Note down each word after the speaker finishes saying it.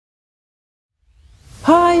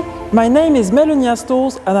Hi, my name is Mélanie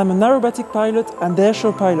Astles and I'm an aerobatic pilot and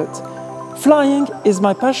airshow pilot. Flying is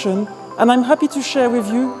my passion and I'm happy to share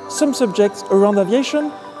with you some subjects around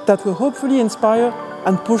aviation that will hopefully inspire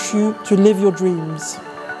and push you to live your dreams.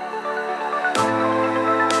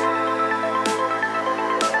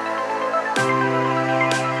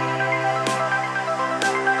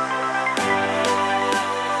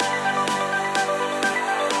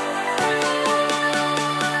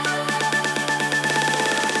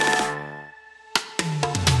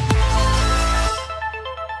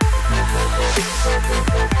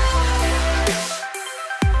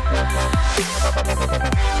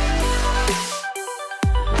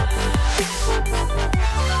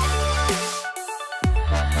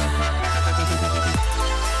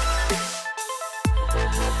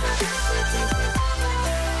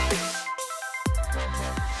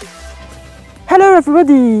 Hello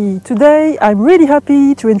everybody! Today I'm really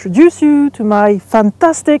happy to introduce you to my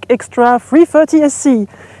fantastic Extra 330 SC.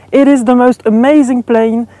 It is the most amazing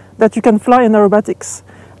plane that you can fly in aerobatics,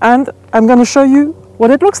 and I'm going to show you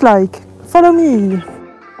what it looks like. Follow me!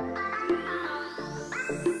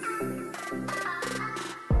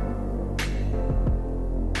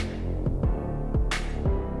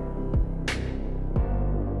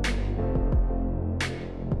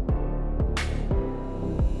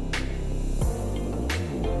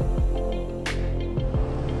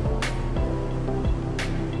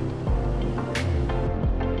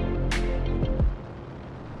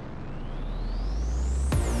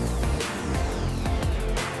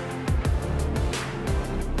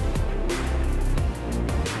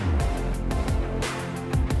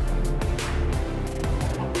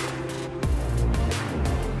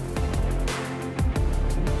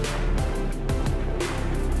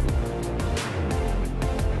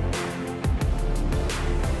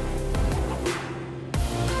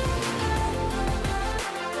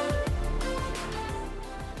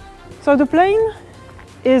 So the plane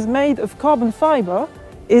is made of carbon fiber.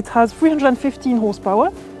 It has 315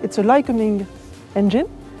 horsepower. It's a Lycoming engine.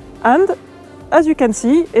 And as you can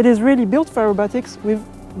see, it is really built for aerobatics with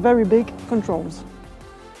very big controls.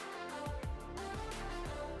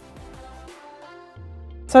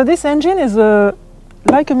 So this engine is a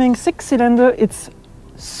Lycoming 6-cylinder. It's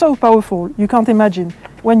so powerful, you can't imagine.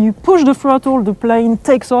 When you push the throttle, the plane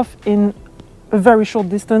takes off in a very short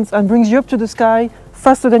distance and brings you up to the sky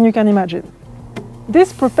faster than you can imagine.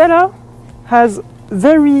 This propeller has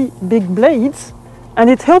very big blades and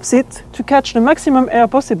it helps it to catch the maximum air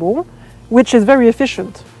possible, which is very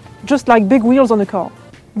efficient, just like big wheels on a car.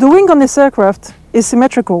 The wing on this aircraft is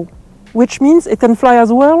symmetrical, which means it can fly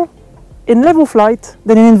as well in level flight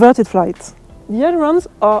than in inverted flight. The ailerons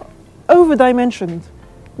are over-dimensioned,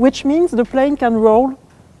 which means the plane can roll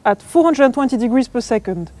at 420 degrees per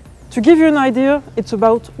second. To give you an idea, it's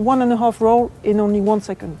about 1.5 roll in only 1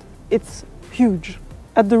 second. It's huge.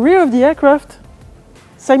 At the rear of the aircraft,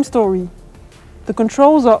 same story. The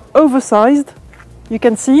controls are oversized. You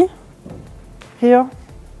can see here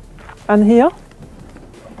and here.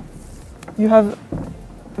 You have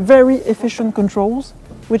very efficient controls,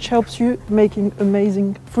 which helps you making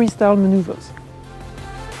amazing freestyle maneuvers.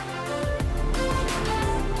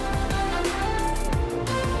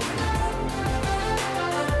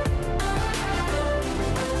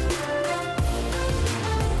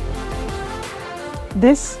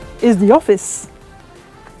 This is the office.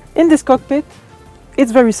 In this cockpit,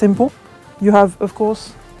 it's very simple. You have, of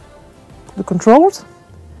course, the controls,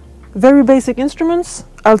 very basic instruments,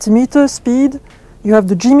 altimeter, speed, you have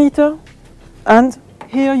the G-meter, and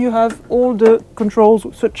here you have all the controls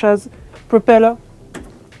such as propeller,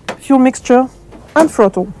 fuel mixture, and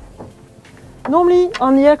throttle. Normally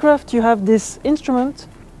on the aircraft you have this instrument.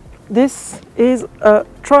 This is a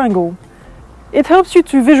triangle. It helps you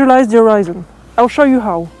to visualize the horizon. I'll show you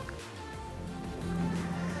how.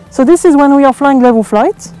 So this is when we are flying level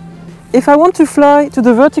flight. If I want to fly to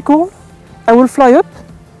the vertical, I will fly up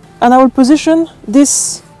and I will position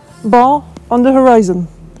this bar on the horizon.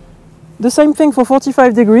 The same thing for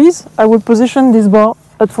 45 degrees, I will position this bar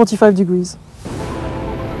at 45 degrees.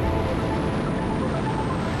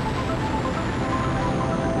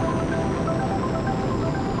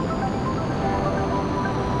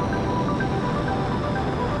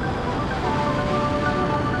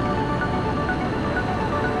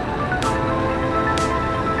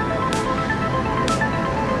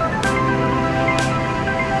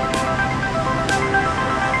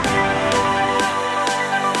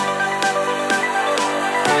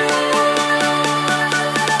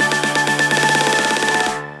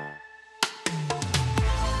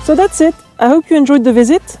 So that's it. I hope you enjoyed the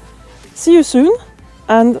visit. See you soon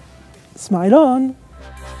and smile on!